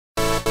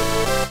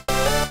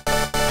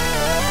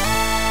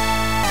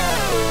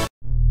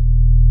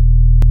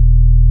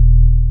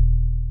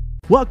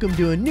Welcome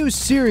to a new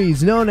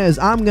series known as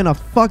I'm Gonna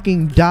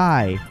Fucking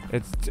Die.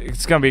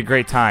 It's gonna be a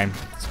great time.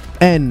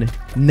 N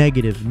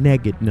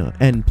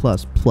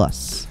plus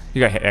plus.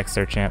 You gotta hit X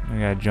there, champ. You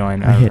gotta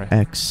join. I hit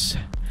X.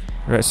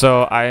 Right,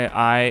 so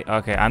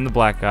okay, I'm the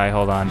black guy.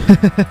 Hold on.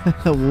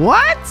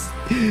 What?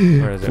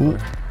 Where is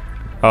it?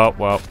 Oh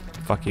well,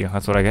 fuck you.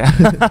 That's what I get.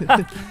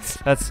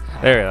 That's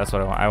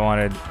what I want. I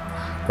wanted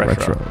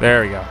retro.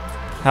 There we go.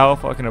 How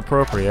fucking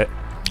appropriate.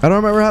 I don't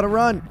remember how to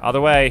run.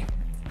 Other way.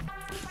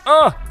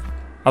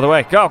 Other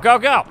way. Go, go,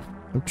 go.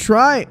 I'm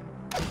trying.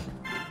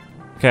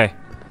 Okay.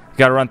 You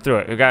gotta run through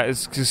it.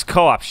 It's just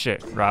co-op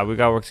shit, Rob. We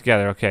gotta work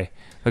together. Okay.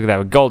 Look at that.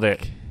 We gold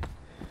it.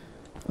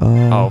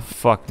 Oh,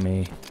 fuck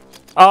me.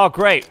 Oh,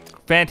 great.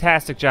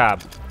 Fantastic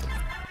job.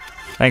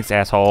 Thanks,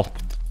 asshole.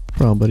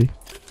 Problem, buddy.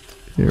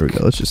 Here we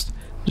go. Let's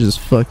just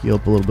fuck you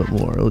up a little bit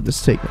more. I'll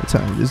just take my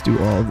time. Just do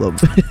all of them.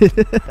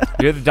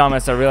 You're the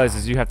dumbest. I realize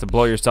is you have to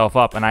blow yourself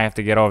up, and I have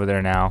to get over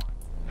there now.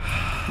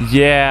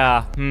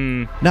 Yeah.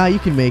 Nah, you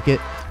can make it.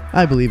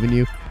 I believe in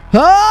you.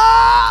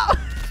 Ah!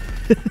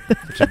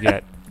 What you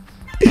get?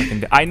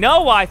 I know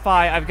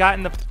Wi-Fi. I've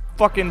gotten the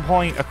fucking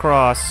point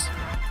across.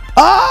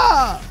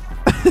 Ah!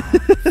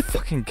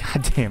 Fucking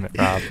goddamn it,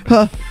 Rob.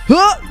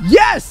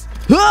 Yes!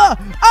 Oh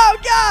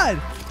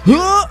God!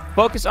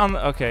 Focus on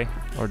the okay,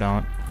 or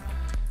don't.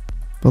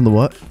 On the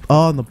what?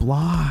 Oh, on the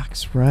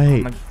blocks,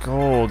 right? On the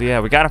gold. Yeah,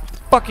 we gotta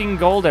fucking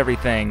gold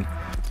everything.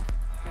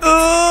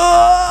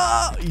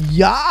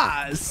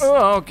 Yes!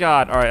 Oh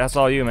God! All right, that's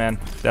all you, man.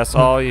 That's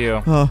all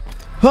you. Oh,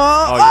 you're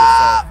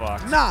so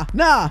fucked.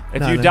 Nah.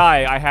 If you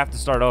die, I have to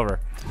start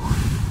over.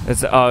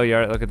 Oh,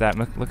 yeah. Look at that.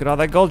 Look at all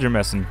that gold you're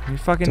missing. You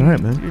fucking. It's all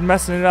right, man. You're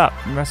messing it up.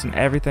 You're messing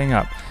everything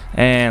up.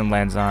 And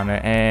lands on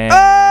it. And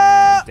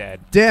dead.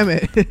 Damn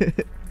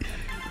it.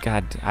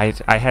 God,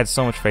 I had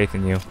so much faith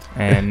in you.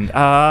 And you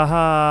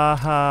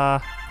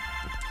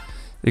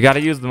got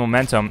to use the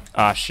momentum.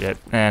 Ah shit.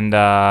 And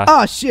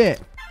oh shit.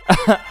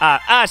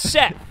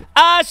 Shit.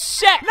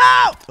 Shit.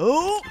 No.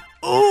 Ooh.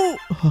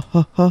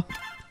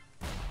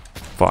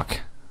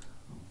 Fuck.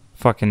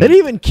 Fucking. It didn't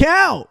even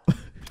count.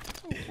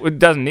 It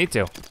doesn't need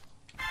to.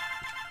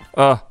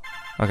 Okay.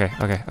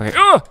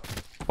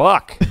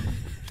 Fuck.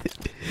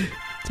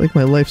 It's like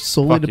my life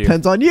solely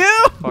depends on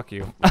you. Fuck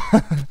you.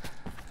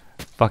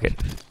 Fuck it.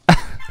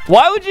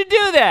 Why would you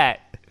do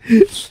that?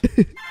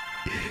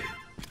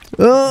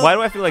 Why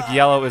do I feel like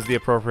yellow is the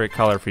appropriate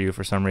color for you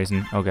for some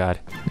reason? Oh God.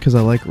 Because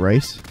I like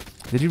rice.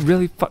 Did you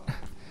really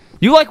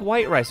You like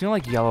white rice. You don't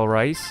like yellow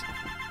rice.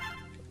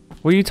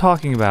 What are you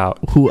talking about?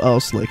 Who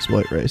else likes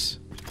white rice?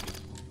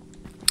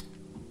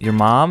 Your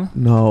mom?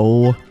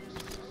 No.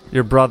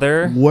 Your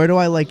brother? Where do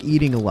I like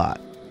eating a lot?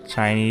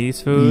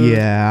 Chinese food?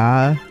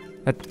 Yeah.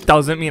 That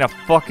doesn't mean a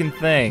fucking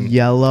thing.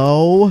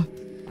 Yellow.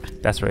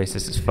 That's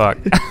racist as fuck.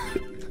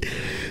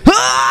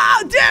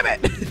 Ah, damn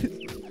it!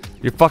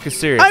 You're fucking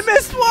serious. I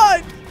missed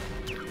one!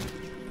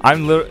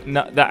 I'm literally...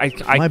 No, I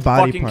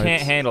fucking parts.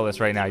 can't handle this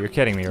right now. You're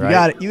kidding me,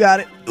 right? You got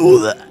it.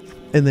 Ooh,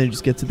 and then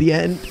just get to the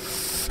end.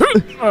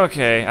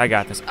 Okay, I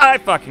got this. I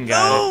fucking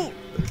got it.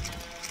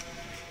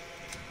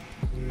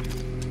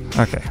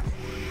 Okay.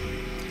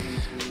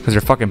 Because your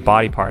fucking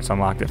body parts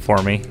unlocked it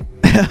for me.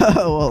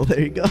 Well,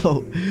 there you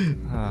go.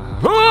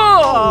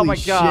 Oh my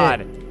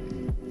God.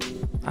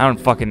 I don't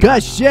fucking...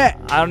 Good shit.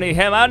 I don't need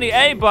him. I don't need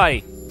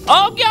anybody.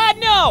 Oh God,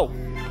 no.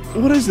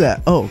 What is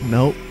that? Oh,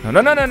 no.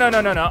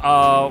 No.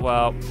 Oh,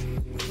 well.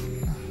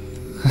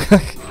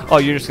 Oh,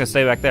 you're just going to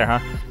stay back there, huh?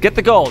 Get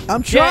the gold.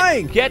 I'm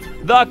trying. Get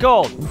the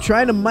gold. I'm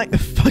trying to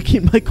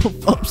fucking Michael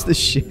Phelps this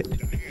shit. You're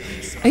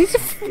not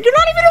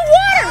even in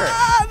water.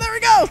 Ah, there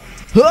we go.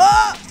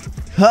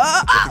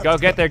 Go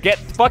get there.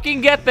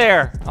 Fucking get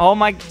there. Oh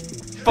my.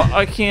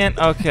 I can't.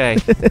 Okay.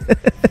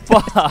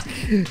 Fuck. All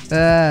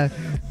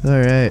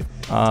right.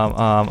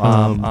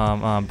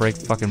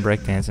 Fucking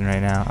break dancing right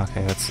now.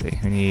 Okay, let's see.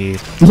 We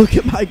need. Look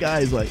at my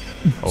guys like.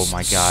 Oh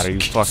my God, are you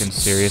fucking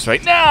serious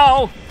right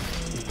now?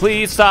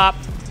 Please stop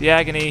the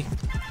agony.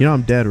 You know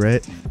I'm dead,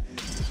 right?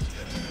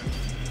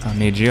 I don't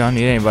need you. I don't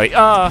need anybody.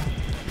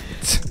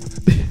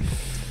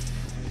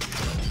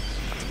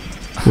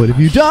 What have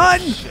you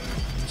done?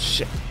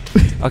 Shit.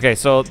 Okay,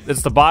 so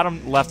it's the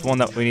bottom left one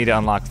that we need to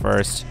unlock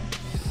first.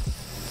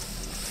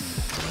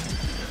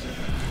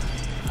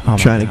 I'm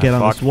trying to get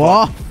on this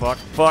wall. Fuck,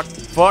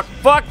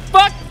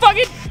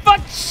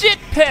 shit,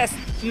 piss,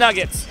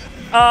 nuggets.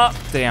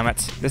 Damn it.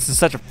 This is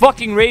such a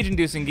fucking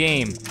rage-inducing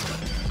game.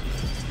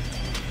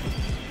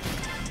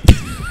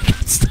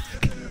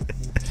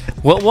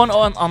 What one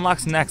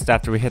unlocks next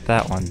after we hit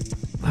that one?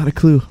 Not a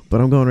clue,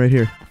 but I'm going right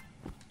here.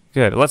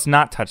 Good. Let's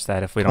not touch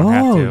that if we don't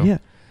have to. Oh, yeah.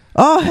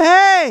 Oh,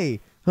 hey!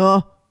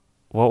 What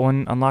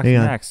one unlocks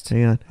next?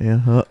 Hang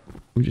on.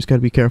 We just got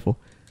to be careful.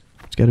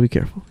 Okay.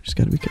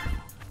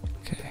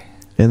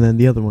 And then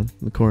the other one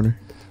in the corner.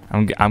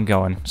 I'm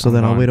going. So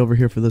then I'll wait over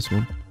here for this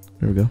one.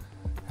 There we go.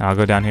 I'll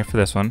go down here for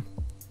this one.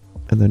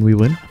 And then we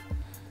win.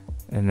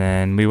 We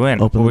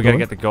gotta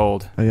get the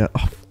gold. I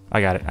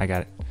got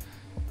it.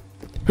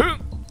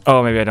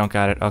 Oh, maybe I don't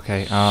got it.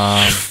 Okay.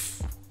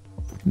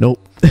 Nope.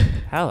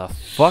 How the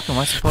fuck am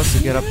I supposed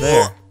to get up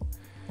there?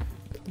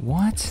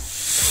 What?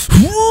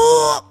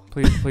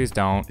 Please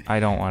don't. I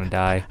don't want to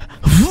die.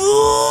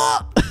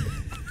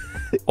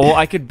 Oh,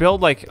 I could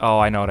build like... Oh,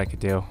 I know what I could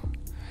do.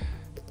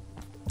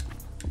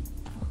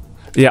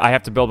 Yeah, I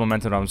have to build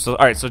momentum. So,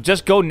 alright, so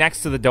just go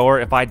next to the door.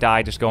 If I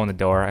die, just go in the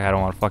door. I don't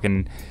want to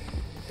fucking...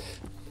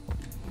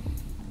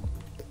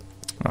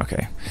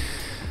 Okay.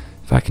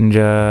 If I can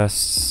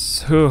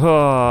just... Yep,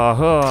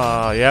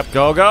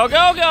 go, go,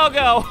 go, go,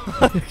 go!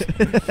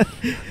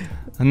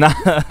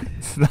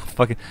 It's not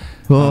fucking...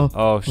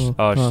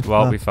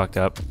 Well, we fucked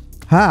up.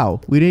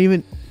 How? We didn't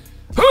even...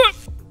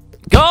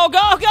 Go,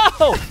 go,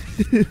 go!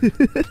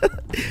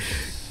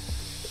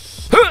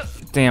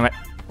 Damn it.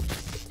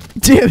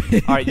 Damn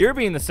it. Alright, you're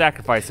being the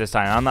sacrifice this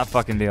time. I'm not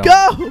fucking dealing.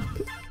 Go!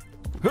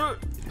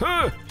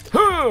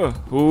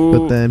 Ooh.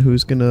 But then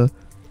who's gonna...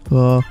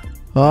 I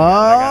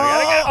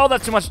gotta. Oh,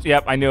 that's too much.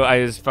 Yep, I knew. I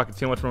was fucking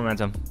too much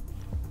momentum.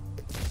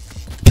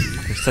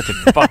 You're such a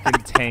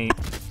fucking taint.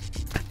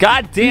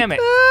 God damn it.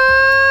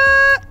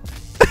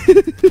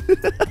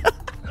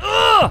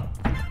 Ugh!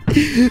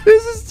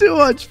 This is too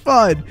much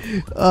fun.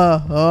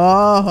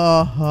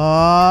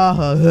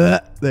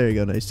 There you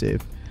go. Nice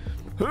save.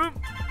 Okay,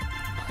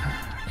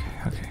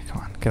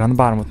 come on. Get on the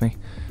bottom with me.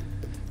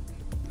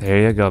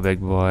 There you go, big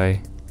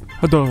boy.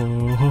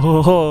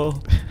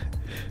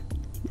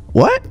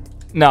 What?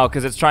 No,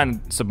 because it's trying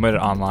to submit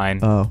it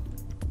online. Oh.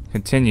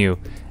 Continue.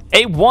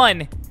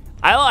 A1.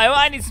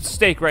 I need some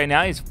steak right now.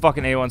 I need some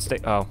fucking A1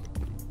 steak. Oh.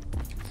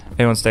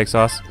 A1 steak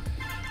sauce.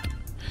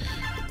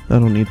 I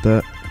don't need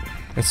that.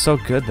 It's so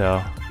good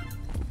though.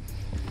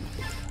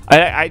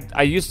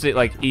 I used to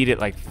like eat it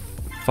like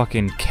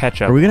fucking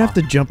ketchup. Are we gonna have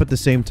to jump at the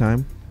same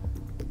time?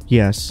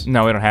 Yes.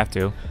 No, we don't have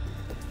to.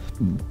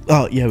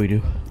 Oh yeah, we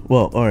do.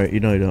 Well, all right. You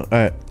know you don't. All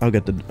right, I'll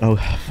get the. Oh.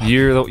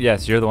 You're the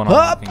you're the one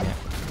unlocking it.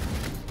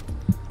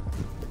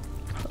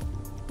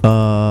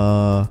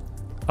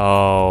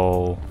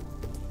 Oh.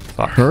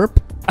 Fuck. Herp.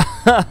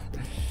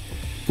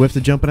 We have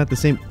to jump in at the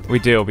same. We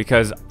do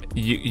because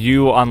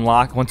you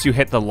unlock once you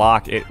hit the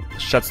lock, it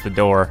shuts the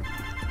door.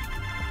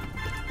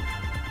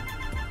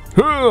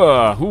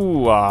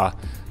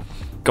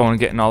 Going and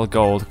getting all the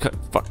gold.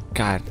 Fuck,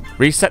 God.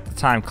 Reset the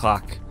time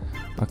clock.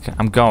 Okay,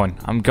 I'm going,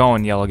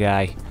 yellow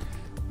guy.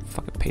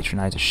 Fucking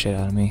patronize the shit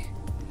out of me.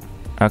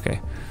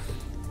 Okay.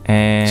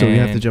 And So we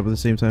have to jump at the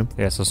same time?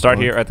 Yeah, so start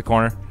here at the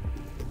corner.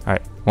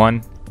 Alright,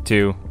 1,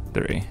 2,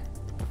 3.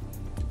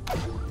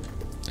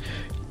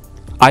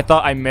 I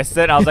thought I missed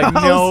it. I was like,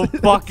 no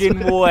fucking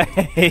way.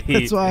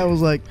 That's why I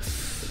was like,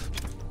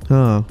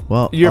 oh,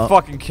 well. You're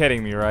fucking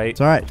kidding me, right? It's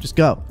alright, just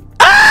go.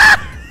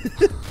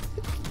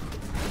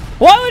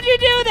 Why would you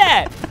do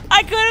that?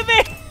 I could have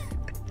been.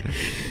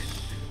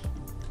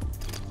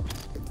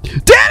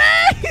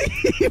 Daddy!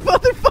 You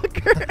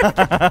motherfucker!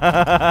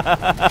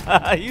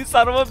 You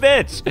son of a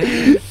bitch.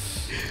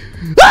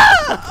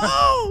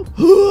 Oh!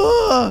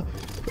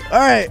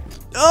 Alright.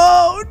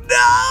 Oh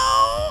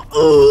no!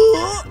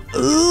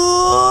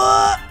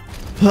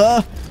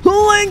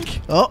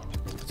 Link! Oh.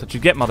 That's what you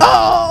get, mother.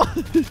 Oh!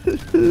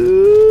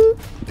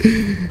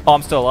 Oh,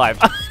 I'm still alive.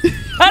 How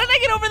did I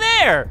get over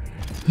there?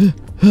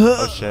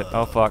 Oh shit.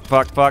 Oh fuck.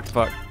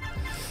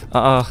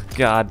 Oh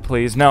God,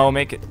 please. No,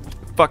 make it.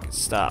 Fuck it.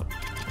 Stop.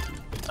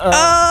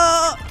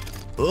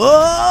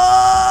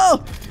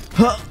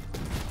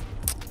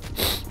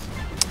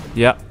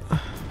 Yep.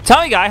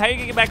 Tell me, guy, how you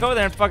gonna get back over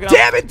there and fucking...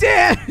 Damn it,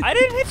 Dan! I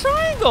didn't hit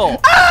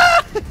triangle!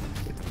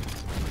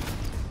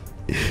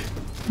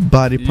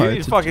 Body parts.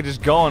 You're fucking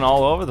just going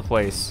all over the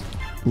place.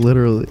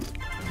 Literally.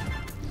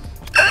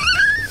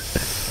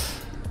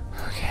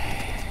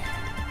 Okay.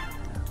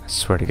 I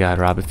swear to God,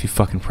 Rob, if you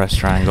fucking press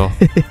triangle.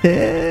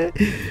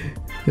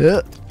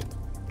 Yeah.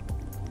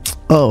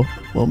 Oh,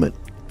 moment.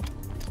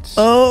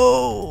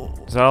 Oh!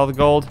 Is that all the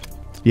gold?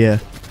 Yeah.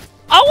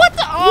 Oh, what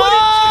the...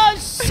 Oh,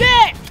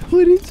 shit!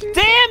 What did you do?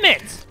 Damn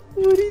it!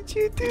 What did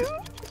you do?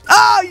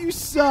 Oh, you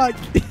suck!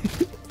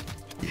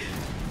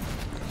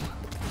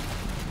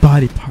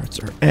 Body parts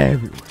are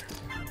everywhere.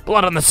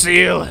 Blood on the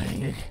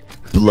ceiling.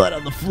 Blood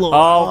on the floor.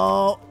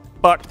 Oh,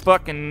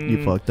 fucking...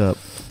 You fucked up.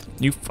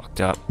 You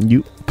fucked up.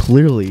 You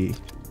clearly,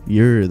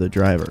 you're the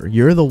driver.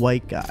 You're the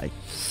white guy.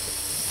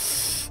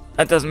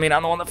 That doesn't mean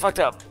I'm the one that fucked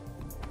up.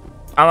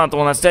 I'm not the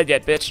one that's dead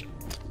yet, bitch.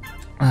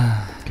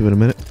 Give it a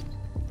minute.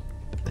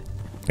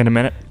 In a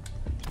minute.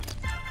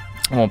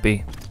 It won't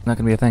be. Not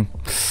gonna be a thing.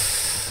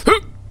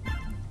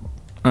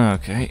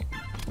 Okay.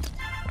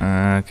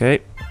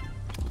 Okay.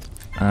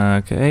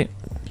 Okay.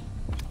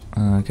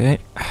 Okay.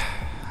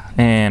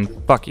 And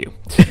fuck you.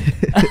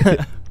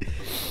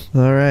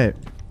 All right.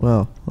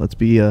 Well, let's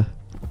be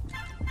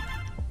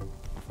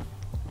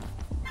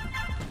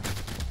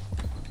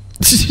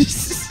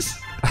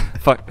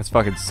Fuck. That's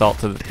fucking salt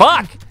to the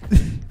fuck.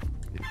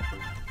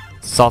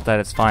 Salt at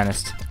its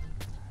finest.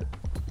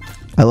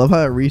 I love how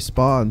it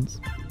respawns.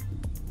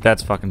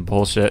 That's fucking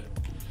bullshit.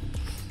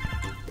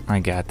 I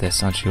got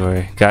this, don't you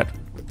worry. Got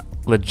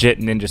legit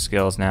ninja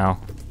skills now.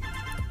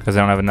 Because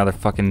I don't have another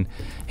fucking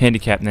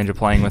handicapped ninja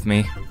playing with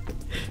me.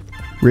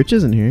 Rich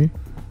isn't here.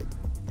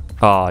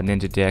 Oh,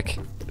 Ninja Dick.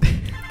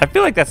 I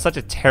feel like that's such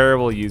a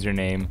terrible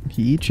username.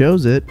 He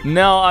chose it.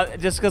 No,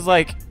 just because,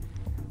 like,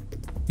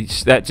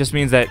 that just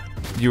means that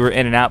you were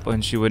in and out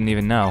and she wouldn't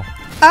even know.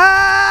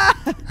 Ah!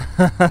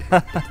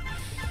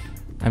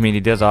 I mean, he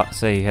does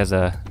say he has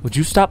a... Would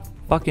you stop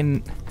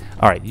fucking...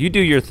 Alright, you do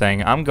your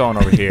thing. I'm going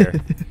over here.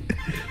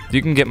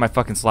 You can get my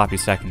fucking sloppy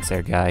seconds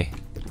there, guy.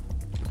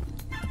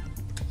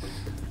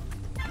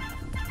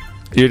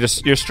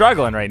 You're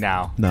struggling right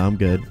now. No, I'm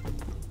good.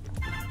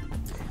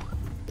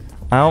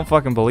 I don't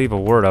fucking believe a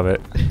word of it.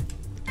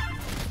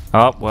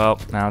 Oh, well,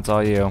 now it's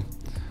all you.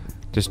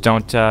 Just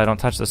don't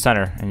touch the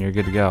center, and you're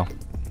good to go.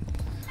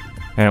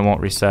 And it won't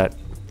reset.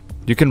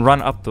 You can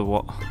run up the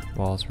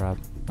walls, Rob.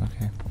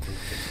 Okay.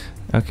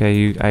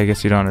 Okay, I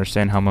guess you don't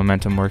understand how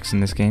momentum works in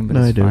this game, but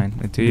no, it's fine.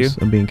 Do you?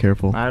 I'm being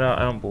careful. I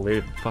don't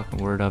believe a fucking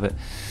word of it.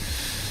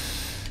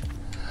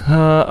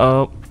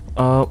 Oh.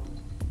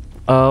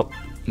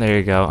 There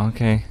you go.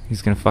 Okay,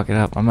 he's gonna fuck it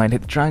up. I might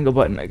hit the triangle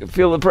button. I can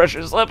feel the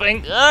pressure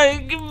slipping.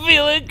 I can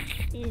feel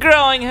it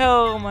growing.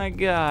 Oh my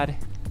god.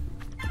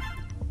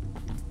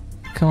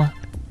 Come on.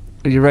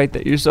 You're right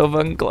there. You're so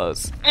fucking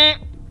close.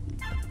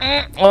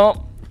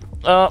 Well,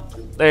 oh,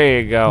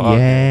 there you go.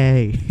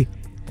 Okay. Yay.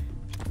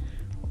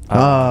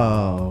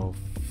 Oh,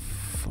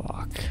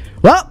 fuck.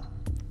 Well.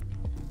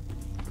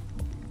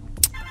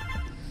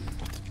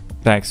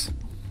 Thanks.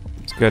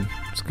 It's good.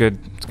 It's good.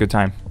 It's a good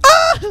time.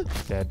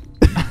 Dead.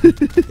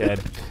 Dead.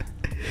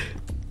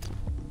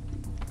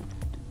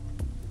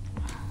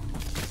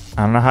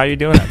 I don't know how you're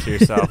doing that to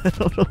yourself. I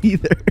don't know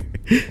either.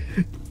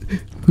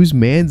 Whose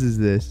man's is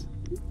this?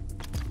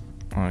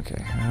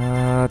 Okay.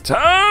 Oh,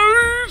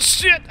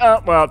 shit.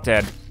 Oh, well,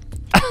 dead.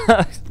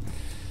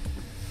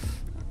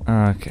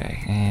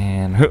 Okay.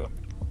 And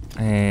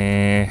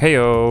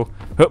hey-o.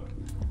 Hoop.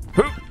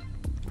 Hoop.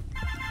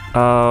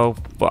 Oh,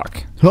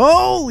 fuck.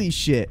 Holy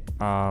shit.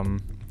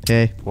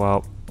 Okay.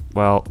 Well.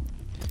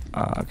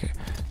 Okay.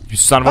 You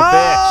son of a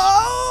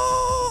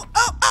bitch.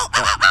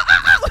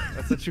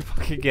 That's what you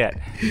fucking get.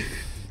 You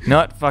know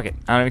what? Fuck it.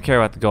 I don't even care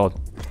about the gold.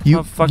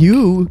 You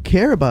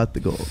care about the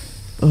gold.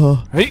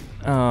 Oh. Hey.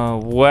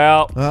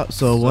 Well.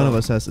 So one of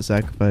us has to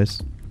sacrifice.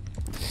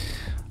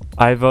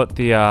 I vote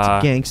the It's a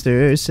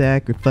gangster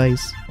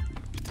sacrifice.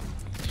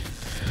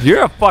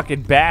 You're a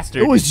fucking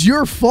bastard. It was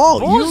your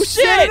fault. Bullshit. You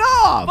set it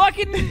off.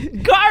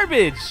 Fucking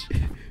garbage.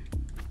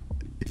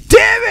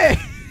 Damn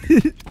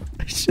it.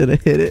 I should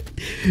have hit it.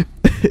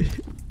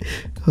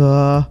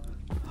 Well.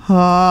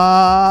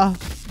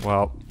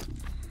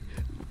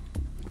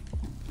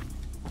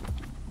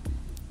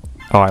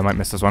 Oh, I might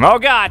miss this one. Oh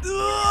god.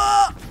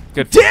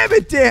 Good. Damn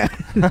it, Dan.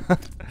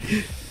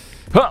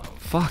 Oh,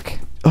 fuck.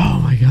 Oh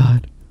my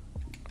god.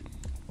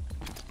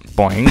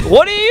 Boing.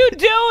 What are you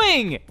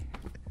doing?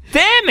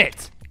 Damn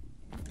it.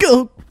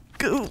 Go.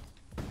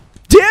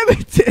 Damn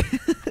it.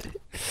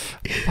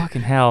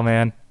 Fucking hell,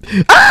 man.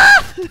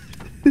 Ah!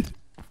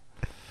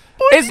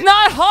 It's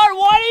not hard.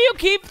 Why do you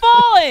keep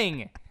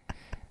falling?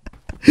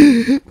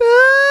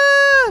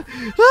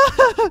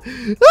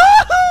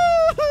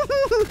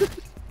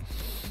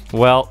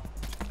 Well.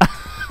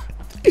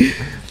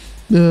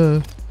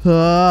 That's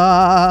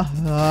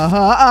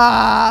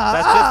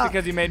just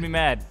because you made me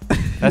mad.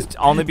 That's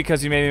only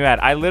because you made me mad.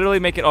 I literally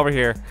make it over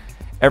here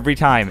every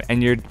time,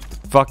 and you're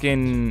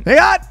fucking... Hang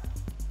on!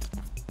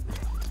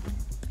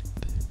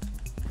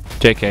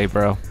 JK,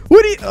 bro.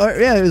 What do you...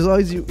 yeah, as long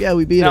as you... Yeah,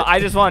 we beat it. No, I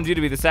just wanted you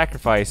to be the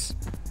sacrifice.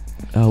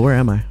 Oh, where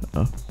am I?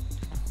 Oh.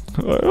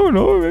 I don't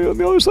know. Maybe on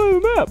the other side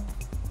of the map.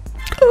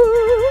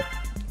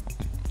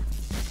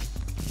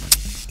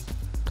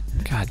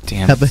 God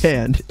damn it. Have a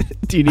hand.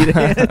 Do you need a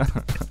hand?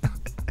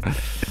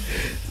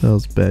 That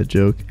was a bad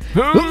joke.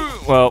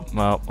 Well. Fuck.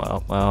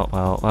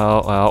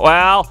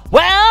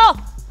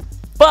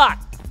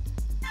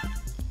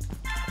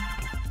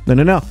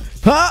 No.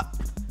 Huh?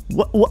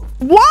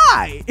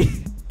 Why?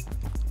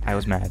 I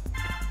was mad.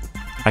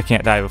 I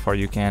can't die before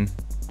you can.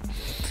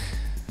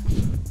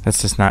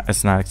 That's just not.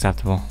 It's not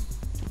acceptable.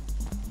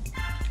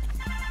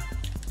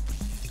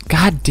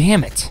 God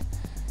damn it.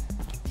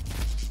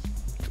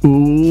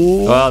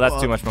 Ooh. Well,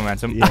 that's too much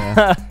momentum.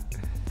 Yeah.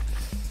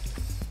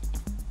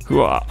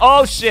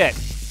 Oh shit.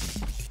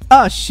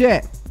 Oh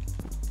shit.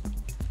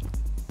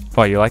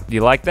 Oh, you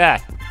like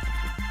that?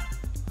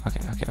 Okay.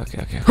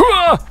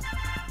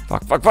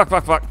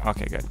 Fuck.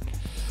 Okay, good.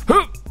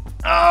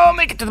 Oh,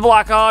 make it to the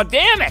block. Oh,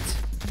 damn it.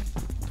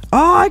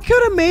 Oh, I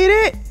could have made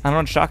it. I don't know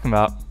what you're talking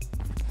about.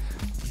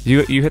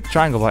 You hit the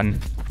triangle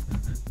button.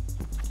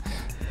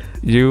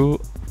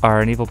 You are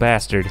an evil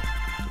bastard.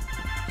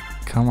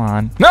 Come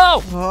on.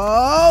 No!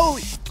 Oh,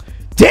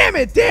 damn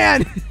it,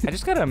 Dan! I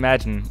just gotta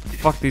imagine.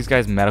 Fuck these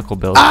guys' medical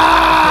bills.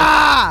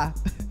 Ah!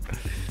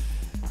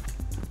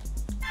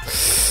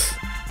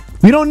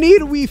 We don't need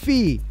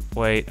Wi-Fi.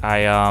 Wait,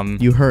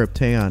 You herped.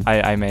 Hang on.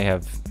 I may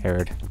have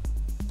erred.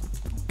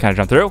 Can I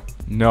jump through?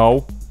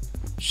 No.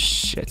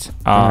 Shit.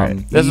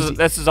 Right,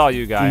 this is all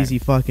you guys. Easy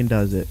fucking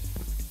does it.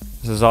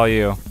 This is all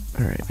you. All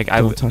right. Like,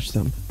 don't touch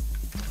them.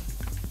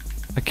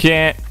 I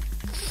can't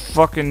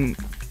fucking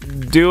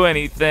do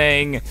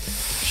anything.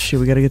 shit,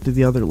 we gotta get to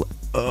the other.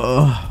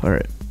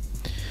 Alright.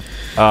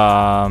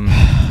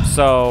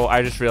 So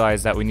I just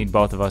realized that we need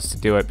both of us to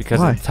do it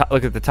because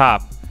look at the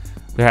top.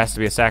 There has to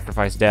be a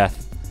sacrifice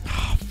death.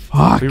 Oh,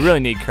 fuck. We really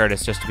need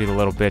Curtis just to be the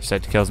little bitch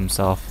that kills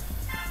himself.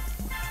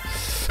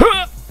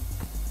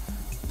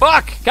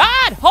 Fuck!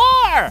 God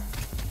whore!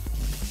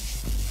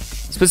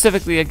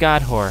 Specifically a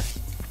god whore.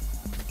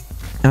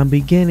 I'm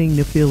beginning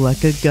to feel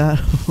like a god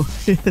whore.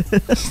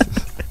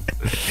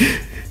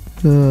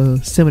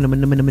 Cinnamon.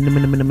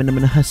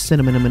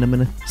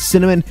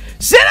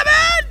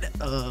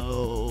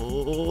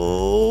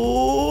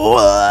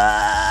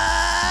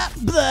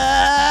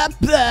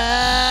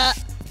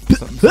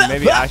 So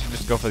maybe I should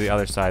just go for the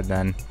other side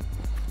then.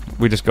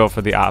 We just go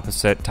for the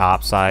opposite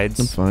top sides.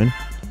 I'm fine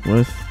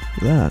with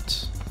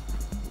that.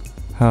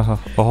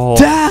 Oh.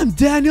 Damn,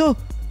 Daniel!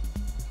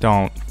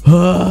 Don't.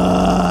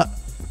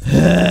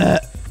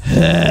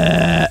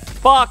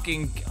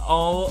 Fucking.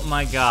 Oh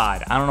my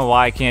god. I don't know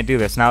why I can't do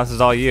this. Now this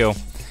is all you.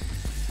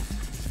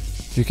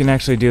 If you can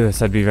actually do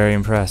this, I'd be very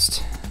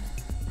impressed.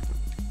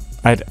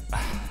 I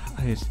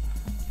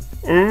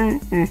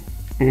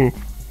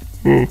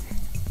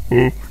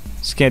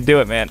just can't do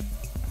it, man.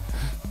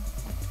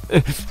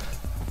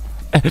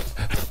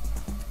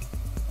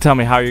 Tell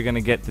me how you're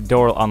gonna get the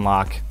door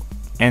unlock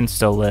and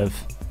still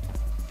live.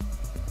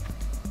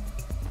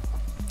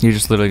 You're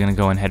just literally gonna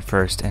go in head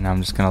first, and I'm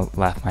just gonna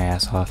laugh my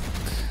ass off.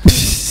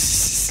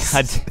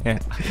 God damn.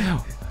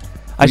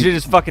 I should have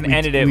just fucking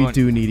ended it. We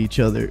do need each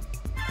other.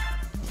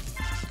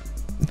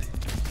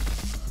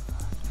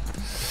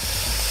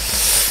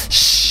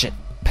 Shit.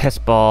 Piss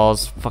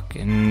balls.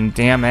 Fucking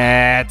damn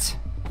it.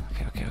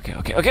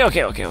 Okay.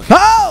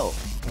 Oh!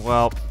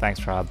 Well,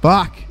 thanks, Rob.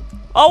 Fuck.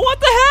 Oh, what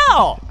the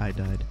hell? I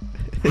died.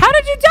 How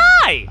did you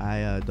die?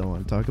 I don't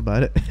want to talk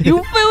about it. It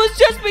was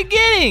just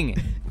beginning.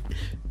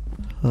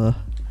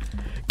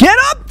 Get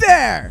up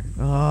there! That's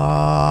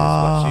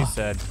what she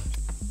said.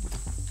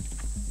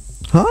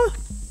 Huh?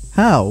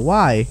 How?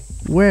 Why?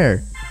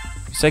 Where?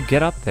 You said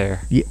get up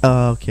there. Yeah,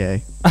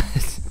 okay.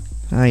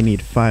 I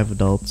need 5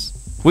 adults.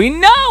 We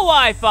know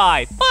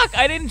Wi-Fi! Fuck,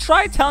 I didn't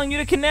try telling you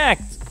to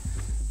connect.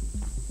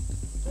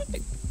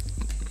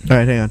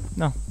 Alright, hang on.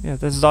 No, yeah,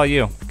 this is all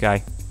you,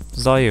 guy. This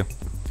is all you.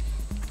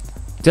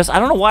 I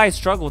don't know why I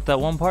struggled with that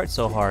one part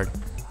so hard.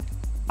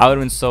 I would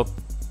have been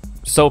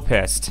so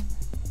pissed.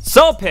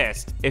 So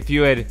pissed if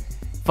you had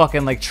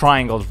fucking like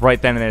triangles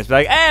right then and there. It's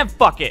like,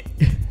 fuck it.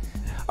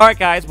 Alright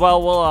guys,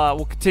 well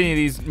we'll continue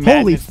these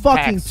Holy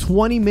fucking packs.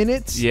 20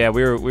 minutes? Yeah,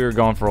 we were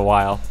going for a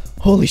while.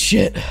 Holy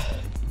shit.